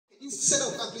instead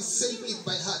of actually saying it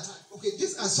by heart. Okay,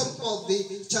 these are some of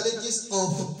the challenges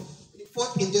of the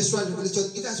fourth industrial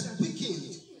revolution. It has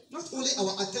weakened not only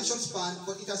our attention span,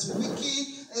 but it has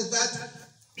weakened that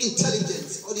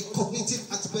intelligence or the cognitive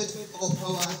aspect of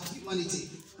our humanity.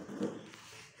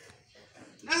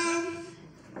 Now,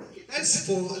 that's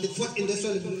for the fourth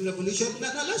industrial revolution.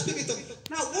 Now let's pick it up.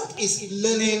 Now, what is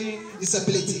learning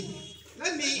disability?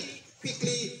 Let me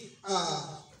quickly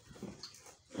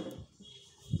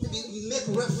maybe make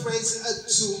reference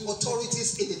to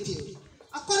authorities in the field.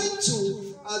 According to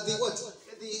the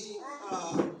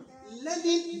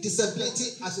Learning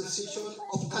Disability Association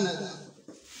of Canada,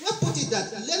 they put it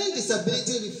that learning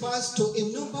disability refers to a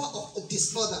number of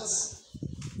disorders,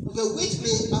 okay, which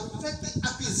may affect the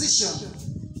acquisition,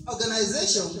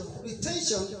 organization,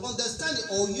 retention, understanding,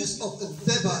 or use of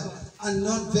verbal and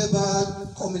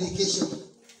non-verbal communication.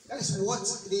 That is what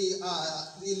the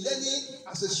Learning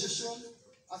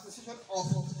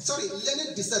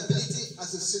Learning Disability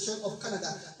Association of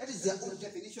Canada. That is their own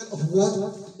definition of what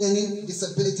learning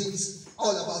disability is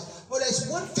all about. But there is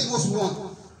one famous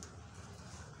one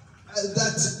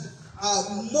that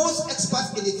most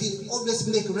experts in the field always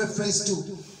make reference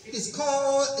to. It is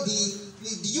called the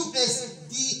US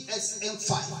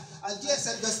DSM-5, and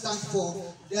DSM just stands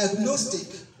for Diagnostic,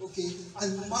 okay,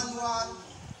 and Manual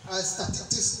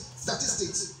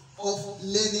Statistics of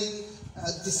Learning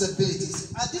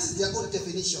Disabilities, and this is their own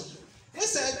definition. They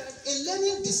said a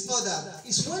learning disorder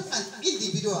is when an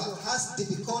individual has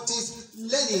difficulties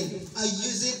learning and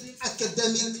using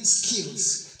academic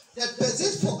skills that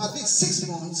persist for at least 6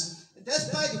 months,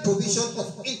 despite the provision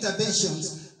of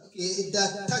interventions, okay,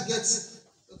 that targets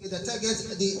the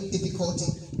difficulty.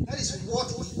 That is what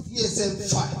the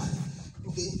DSM-5,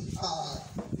 okay,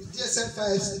 the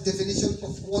DSM-5's definition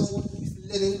of what is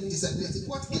learning disability.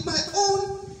 But in my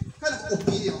own kind of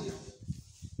opinion,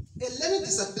 a learning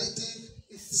disability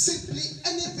is simply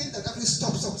anything that actually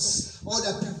stops us or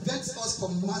that prevents us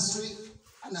from mastering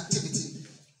an activity.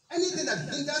 Anything that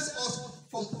hinders us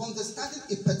from understanding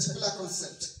a particular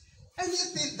concept.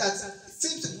 Anything that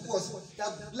seems to do us,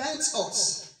 that blinds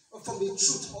us from the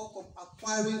truth or from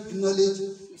acquiring knowledge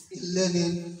is a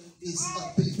learning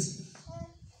disability.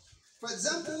 For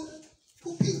example,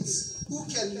 pupils who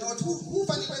find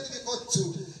it very difficult to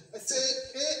say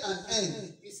A and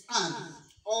N is an,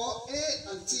 or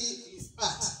A and T is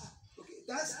at. Okay,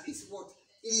 that is what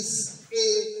is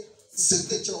a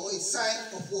signature or a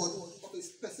sign of what? Of a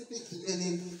specific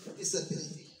learning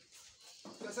disability.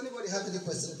 Does anybody have any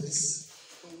questions, please,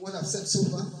 on what I've said so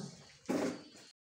far?